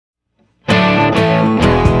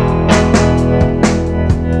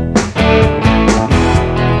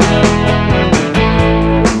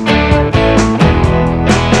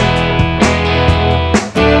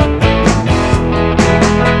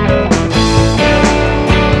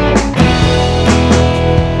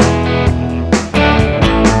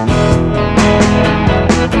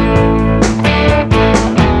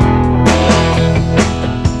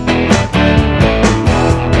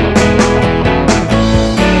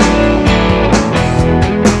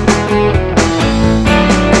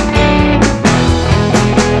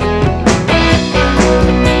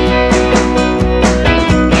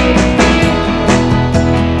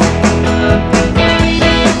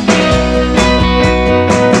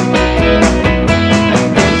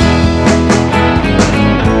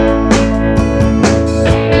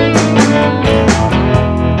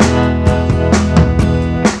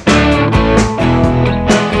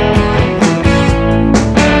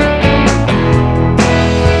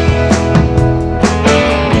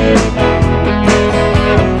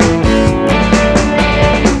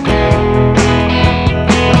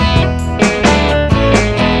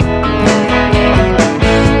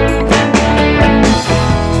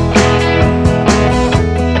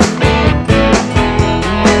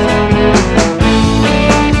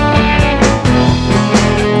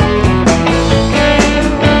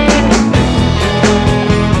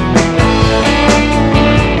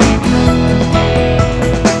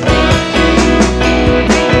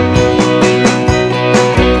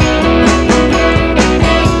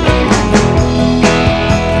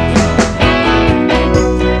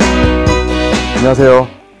안녕하세요.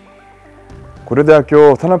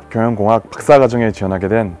 고려대학교 산업경영공학 박사과정에 지원하게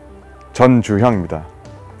된 전주형입니다.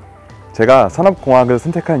 제가 산업공학을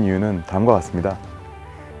선택한 이유는 다음과 같습니다.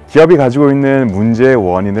 기업이 가지고 있는 문제의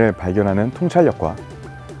원인을 발견하는 통찰력과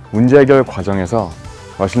문제 해결 과정에서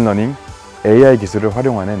머신러닝, AI 기술을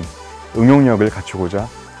활용하는 응용력을 갖추고자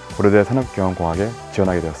고려대 산업경영공학에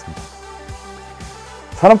지원하게 되었습니다.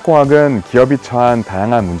 산업공학은 기업이 처한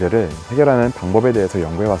다양한 문제를 해결하는 방법에 대해서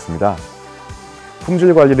연구해왔습니다.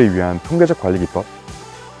 품질 관리를 위한 통계적 관리 기법,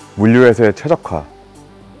 물류에서의 최적화,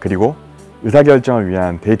 그리고 의사결정을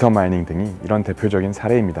위한 데이터 마이닝 등이 이런 대표적인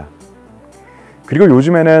사례입니다. 그리고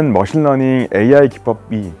요즘에는 머신러닝, AI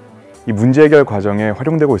기법이 이 문제 해결 과정에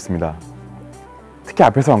활용되고 있습니다. 특히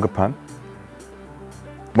앞에서 언급한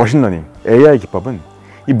머신러닝, AI 기법은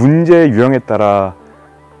이 문제의 유형에 따라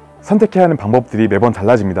선택해야 하는 방법들이 매번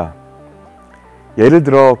달라집니다. 예를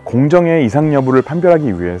들어 공정의 이상 여부를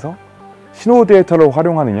판별하기 위해서 신호 데이터를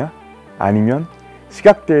활용하느냐 아니면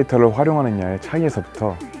시각 데이터를 활용하느냐의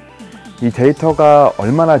차이에서부터 이 데이터가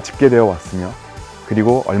얼마나 집계되어 왔으며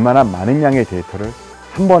그리고 얼마나 많은 양의 데이터를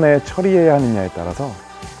한 번에 처리해야 하느냐에 따라서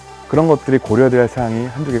그런 것들이 고려될 사항이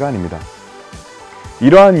한두 개가 아닙니다.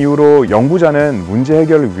 이러한 이유로 연구자는 문제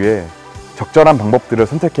해결을 위해 적절한 방법들을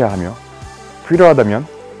선택해야 하며 필요하다면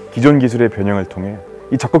기존 기술의 변형을 통해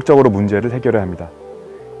이 적극적으로 문제를 해결해야 합니다.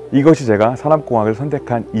 이것이 제가 산업공학을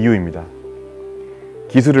선택한 이유입니다.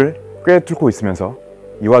 기술을 꿰뚫고 있으면서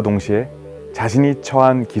이와 동시에 자신이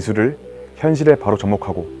처한 기술을 현실에 바로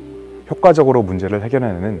접목하고 효과적으로 문제를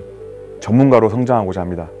해결해내는 전문가로 성장하고자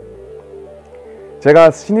합니다.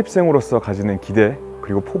 제가 신입생으로서 가지는 기대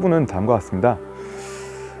그리고 포부는 다음과 같습니다.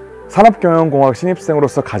 산업경영공학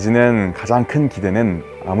신입생으로서 가지는 가장 큰 기대는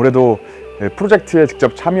아무래도 프로젝트에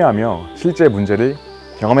직접 참여하며 실제 문제를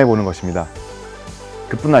경험해 보는 것입니다.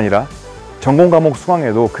 그뿐 아니라 전공 과목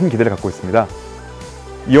수강에도 큰 기대를 갖고 있습니다.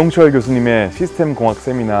 이용철 교수님의 시스템 공학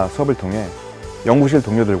세미나 수업을 통해 연구실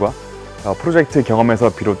동료들과 프로젝트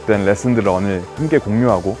경험에서 비롯된 레슨들을 함께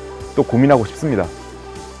공유하고 또 고민하고 싶습니다.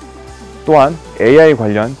 또한 AI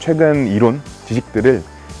관련 최근 이론, 지식들을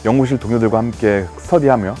연구실 동료들과 함께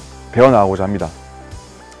스터디하며 배워나가고자 합니다.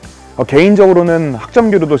 개인적으로는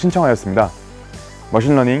학점교류도 신청하였습니다.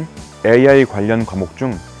 머신러닝, AI 관련 과목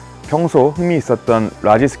중 평소 흥미 있었던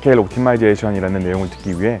라지 스케일 옵티마이제이션이라는 내용을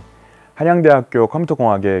듣기 위해 한양대학교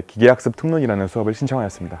컴퓨터공학의 기계학습 특론이라는 수업을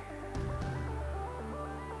신청하였습니다.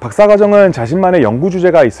 박사과정은 자신만의 연구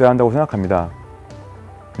주제가 있어야 한다고 생각합니다.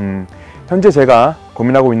 현재 제가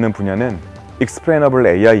고민하고 있는 분야는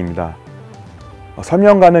Explainable AI입니다.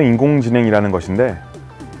 설명 가능 인공지능이라는 것인데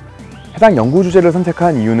해당 연구 주제를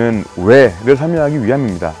선택한 이유는 왜를 설명하기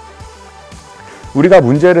위함입니다. 우리가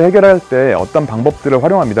문제를 해결할 때 어떤 방법들을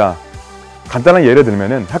활용합니다. 간단한 예를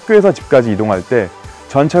들면 학교에서 집까지 이동할 때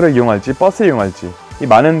전철을 이용할지 버스를 이용할지 이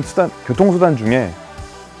많은 교통수단 중에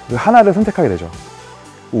하나를 선택하게 되죠.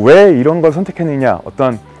 왜 이런 걸 선택했느냐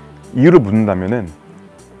어떤 이유를 묻는다면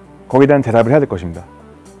거기에 대한 대답을 해야 될 것입니다.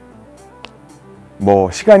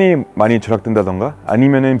 시간이 많이 절약된다던가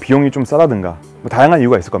아니면 비용이 좀 싸다든가 다양한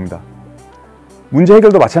이유가 있을 겁니다. 문제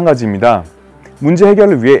해결도 마찬가지입니다. 문제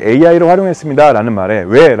해결을 위해 AI를 활용했습니다 라는 말에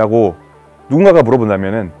왜? 라고 누군가가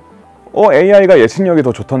물어본다면 AI가 예측력이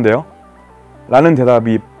더 좋던데요? 라는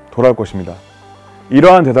대답이 돌아올 것입니다.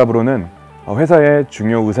 이러한 대답으로는 회사의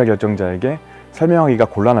중요 의사결정자에게 설명하기가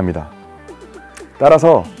곤란합니다.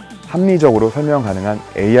 따라서 합리적으로 설명 가능한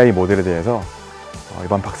AI 모델에 대해서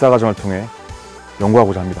이번 박사과정을 통해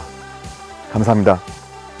연구하고자 합니다. 감사합니다.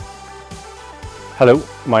 Hello,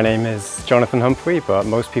 my name is Jonathan Humphrey, but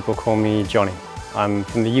most people call me Johnny. I'm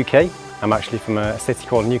from the UK. I'm actually from a city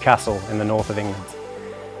called Newcastle in the north of England.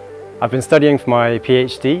 I've been studying for my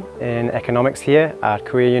PhD in economics here at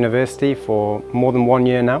Korea University for more than 1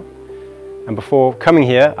 year now. And before coming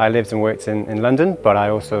here, I lived and worked in London, but I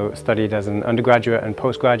also studied as an undergraduate and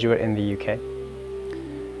postgraduate in the UK.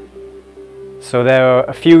 So there are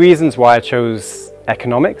a few reasons why I chose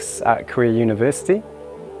economics at Korea University.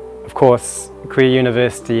 Of course, Korea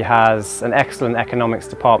University has an excellent economics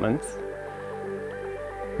department.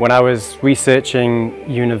 When I was researching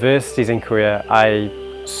universities in Korea, I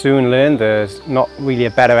soon learned there's not really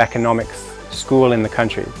a better economics school in the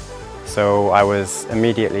country. So I was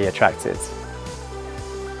immediately attracted.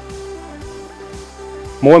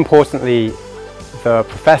 More importantly, the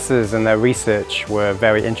professors and their research were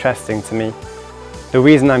very interesting to me. The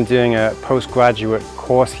reason I'm doing a postgraduate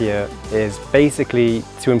course here is basically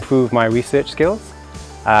to improve my research skills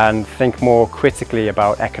and think more critically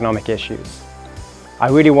about economic issues. I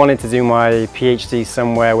really wanted to do my PhD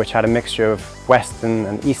somewhere which had a mixture of Western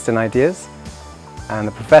and Eastern ideas, and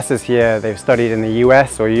the professors here, they've studied in the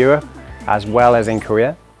US or Europe, as well as in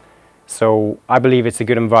Korea. So I believe it's a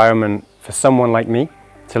good environment for someone like me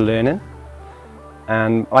to learn in.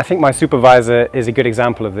 And I think my supervisor is a good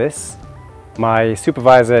example of this. My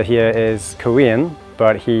supervisor here is Korean,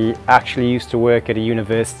 but he actually used to work at a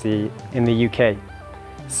university in the UK.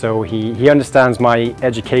 So he understands my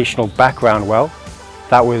educational background well.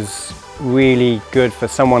 That was really good for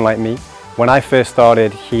someone like me. When I first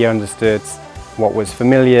started, he understood what was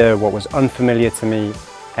familiar, what was unfamiliar to me,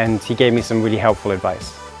 and he gave me some really helpful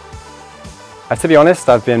advice. To be honest,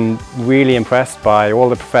 I've been really impressed by all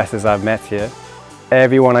the professors I've met here.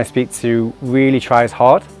 Everyone I speak to really tries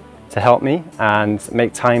hard to help me and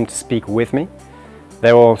make time to speak with me.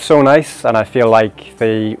 They're all so nice, and I feel like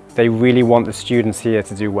they really want the students here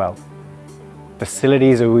to do well.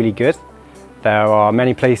 Facilities are really good. There are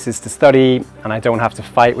many places to study, and I don't have to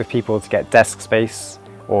fight with people to get desk space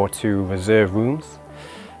or to reserve rooms.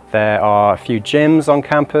 There are a few gyms on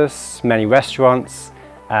campus, many restaurants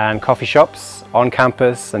and coffee shops on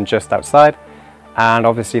campus and just outside. And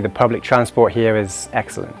obviously the public transport here is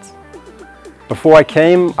excellent. Before I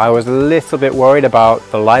came, I was a little bit worried about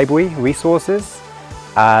the library resources,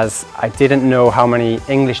 as I didn't know how many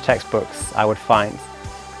English textbooks I would find.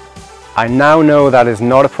 I now know that is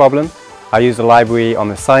not a problem. I use the library on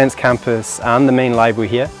the science campus and the main library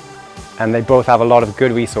here, and they both have a lot of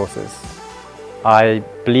good resources. I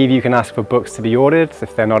believe you can ask for books to be ordered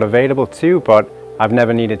if they're not available too, but I've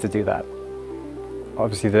never needed to do that.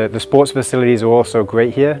 Obviously the sports facilities are also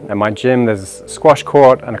great here. At my gym there's a squash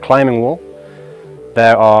court and a climbing wall.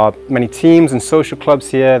 There are many teams and social clubs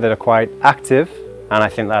here that are quite active, and I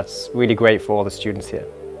think that's really great for all the students here.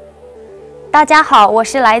 大家好，我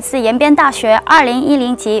是来自延边大学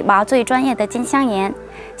2010级麻醉专业的金香妍，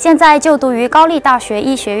现在就读于高丽大学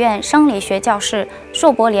医学院生理学教室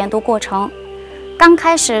硕博连读过程。刚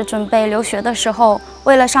开始准备留学的时候，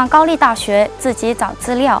为了上高丽大学，自己找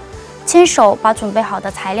资料，亲手把准备好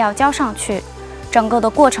的材料交上去，整个的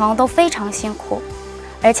过程都非常辛苦。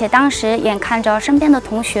而且当时眼看着身边的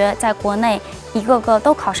同学在国内一个个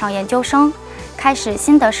都考上研究生，开始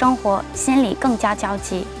新的生活，心里更加焦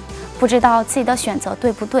急，不知道自己的选择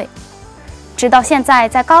对不对。直到现在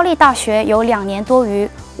在高丽大学有2年多余，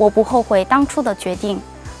我不后悔当初的决定，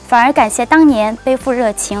反而感谢当年背负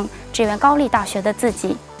热情支援高丽大学的自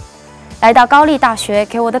己。来到高丽大学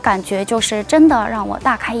给我的感觉就是真的让我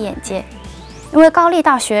大开眼界。因为高丽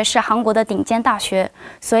大学是韩国的顶尖大学，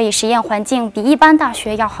所以实验环境比一般大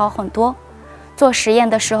学要好很多。做实验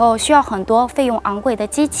的时候需要很多费用昂贵的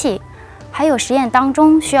机器，还有实验当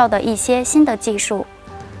中需要的一些新的技术。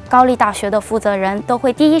高丽大学的负责人都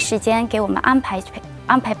会第一时间给我们安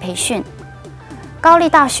排培训。高丽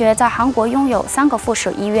大学在韩国拥有3个附属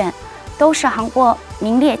医院，都是韩国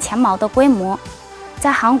名列前茅的规模。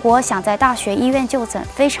在韩国想在大学医院就诊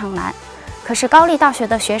非常难。可是高丽大学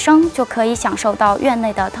的学生就可以享受到院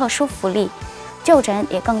内的特殊福利，就诊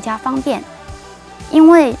也更加方便。因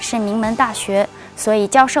为是名门大学，所以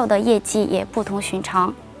教授的业绩也不同寻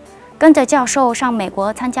常。跟着教授上美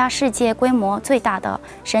国参加世界规模最大的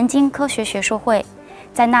神经科学学术会，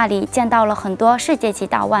在那里见到了很多世界级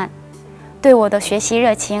大腕，对我的学习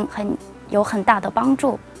热情有很大的帮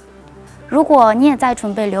助。如果你也在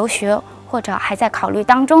准备留学，或者还在考虑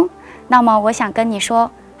当中，那么我想跟你说，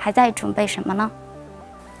还在准备什么呢？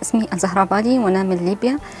 اسمي الزهراء بادي وأنا من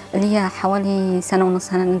ليبيا. لي حوالي سنة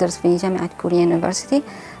ونص أنا ندرس في جامعة كوريا يونيفرسيتي.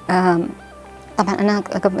 طبعا أنا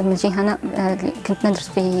قبل ما أجي هنا كنت ندرس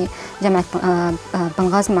في جامعة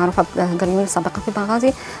بنغازي معروفة بقريون السابقة في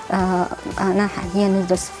بنغازي. أنا حاليا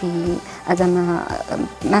ندرس في as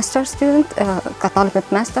ماستر ستودنت كطالبة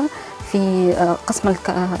ماستر في قسم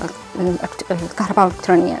الكهرباء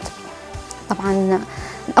والإلكترونيات. طبعا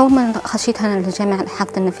أول ما خشيت هنا الجامعة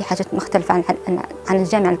لاحظت أن في حاجات مختلفة عن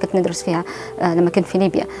الجامعة اللي كنت ندرس فيها لما كنت في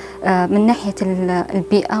ليبيا، من ناحية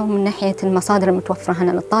البيئة ومن ناحية المصادر المتوفرة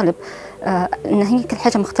هنا للطالب، أن هي كل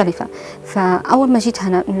حاجة مختلفة. فأول ما جيت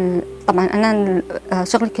هنا طبعا أنا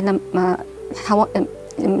شغلي كله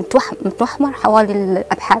متوحمر حوالي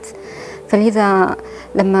الأبحاث، فلذا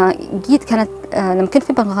لما جيت كانت لما كنت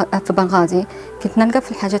في بنغازي كنت نلقى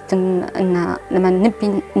في الحاجات إن لما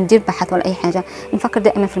نبي ندير بحث ولا أي حاجة نفكر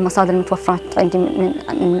دائما في المصادر المتوفرة عندي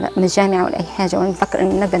من الجامعة ولا أي حاجة، ونفكر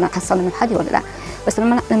إن نقدر نحصلها من حد ولا لا. بس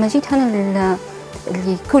لما جيت هنا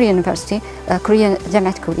لكوريا يونيفرسيتي كوريا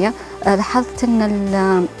جامعة كوريا لاحظت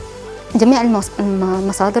إن جميع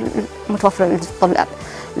المصادر متوفرة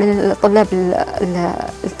للطلاب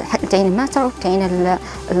تعين الماستر وتعين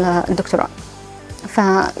الدكتوراه.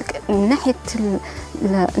 فمن ناحية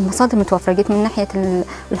المصادر المتوفرة، جيت من ناحية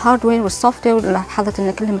الهاردوير والسوفت وير، لاحظت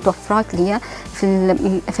ان كلها متوفرات لي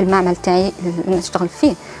في المعمل تاعي اللي اشتغل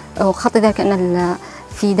فيه، وخاطر ذلك ان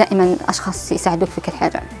في دائما اشخاص يساعدوك في كل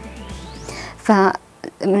حاجة.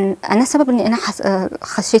 أنا سبب إني أنا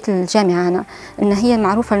خشيت الجامعة أنا إن هي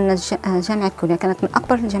معروفة إن جامعة كوريا كانت من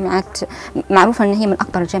أكبر الجامعات، معروفة إن هي من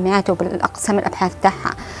أكبر الجامعات وبالأقسام الأبحاث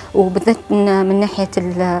تاعها، وبالذات من ناحية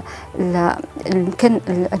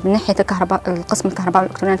من ناحية الكهرباء، القسم الكهرباء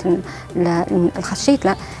والإلكترونيات الخشيت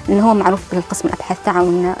له إن هو معروف بالقسم الأبحاث تاعه،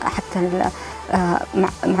 وإن حتى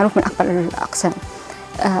معروف من أكبر الأقسام.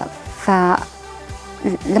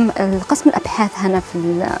 فلما القسم الأبحاث هنا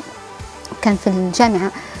كان في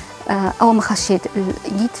الجامعة، أول ما خشيت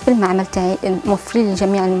جيت في المعمل تاعي موفرين لي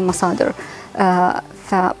جميع المصادر.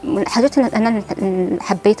 فالحاجات اللي أنا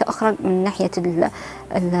حبيتها أخرى من ناحية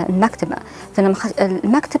المكتبة، فلما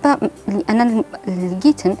المكتبة اللي أنا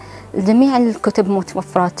لقيت جميع الكتب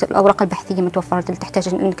متوفرات، الأوراق البحثية متوفرات اللي تحتاج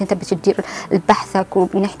إنك أنت بتدير بحثك،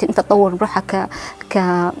 ومن ناحية أنت تطور روحك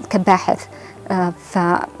كباحث.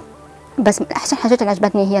 بس أحسن حاجات اللي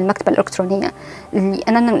عجبتني هي المكتبة الإلكترونية اللي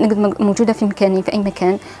أنا نقدر موجودة في مكاني في أي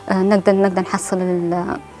مكان، نقدر نحصل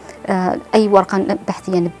أي ورقة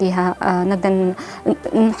بحثية نبيها، نقدر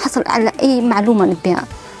نحصل على أي معلومة نبيها.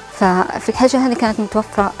 ففي الحاجة هذه كانت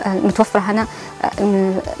متوفرة هنا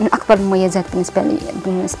من أكبر المميزات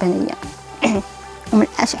بالنسبة لي. ومن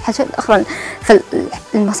الحاجات الأخرى،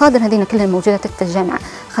 فالمصادر هذه كلها الموجودة في الجامعة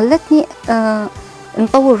خلتني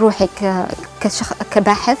نطور روحي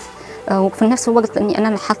كباحث، وفي نفس الوقت اني انا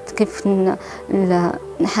لاحظت كيف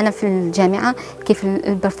نحن في الجامعه كيف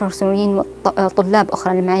البروفيسورين والطلاب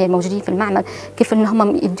اخرى اللي معي الموجودين في المعمل كيف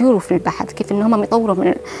انهم يدوروا في البحث، كيف انهم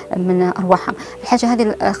يطوروا من ارواحهم. الحاجه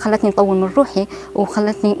هذه خلتني اطور من روحي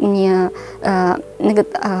وخلتني اني نقد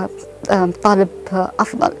طالب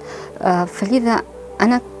افضل. فلذا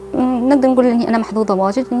انا نقدر نقول اني انا محظوظه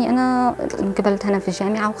واجد اني انا قبلت هنا في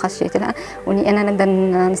الجامعه وخشيت لها، واني انا نقدر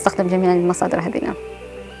نستخدم جميع المصادر هذه.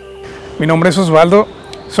 Mi nombre es Osvaldo,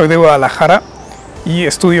 soy de Guadalajara y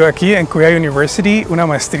estudio aquí en Korea University una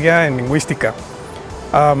maestría en lingüística.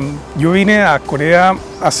 Yo vine a Corea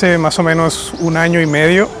hace más o menos un año y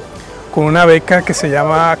medio con una beca que se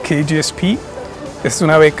llama KGSP. Es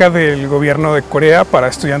una beca del gobierno de Corea para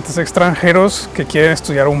estudiantes extranjeros que quieren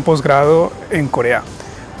estudiar un posgrado en Corea.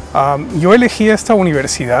 Yo elegí esta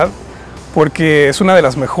universidad porque es una de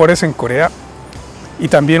las mejores en Corea y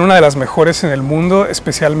también una de las mejores en el mundo,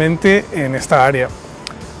 especialmente en esta área.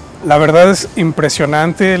 La verdad es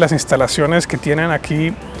impresionante las instalaciones que tienen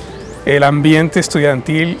aquí, el ambiente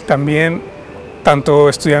estudiantil también, tanto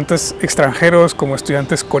estudiantes extranjeros como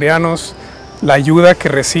estudiantes coreanos, la ayuda que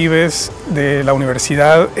recibes de la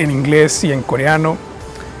universidad en inglés y en coreano,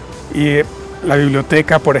 y la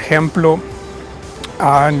biblioteca, por ejemplo.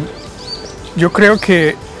 Yo creo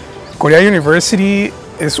que Korea University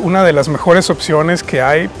es una de las mejores opciones que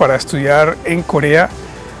hay para estudiar en Corea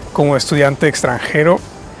como estudiante extranjero.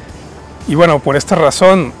 Y bueno, por esta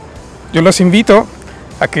razón, yo los invito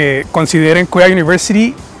a que consideren Korea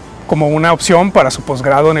University como una opción para su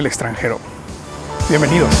posgrado en el extranjero.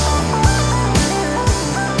 Bienvenidos.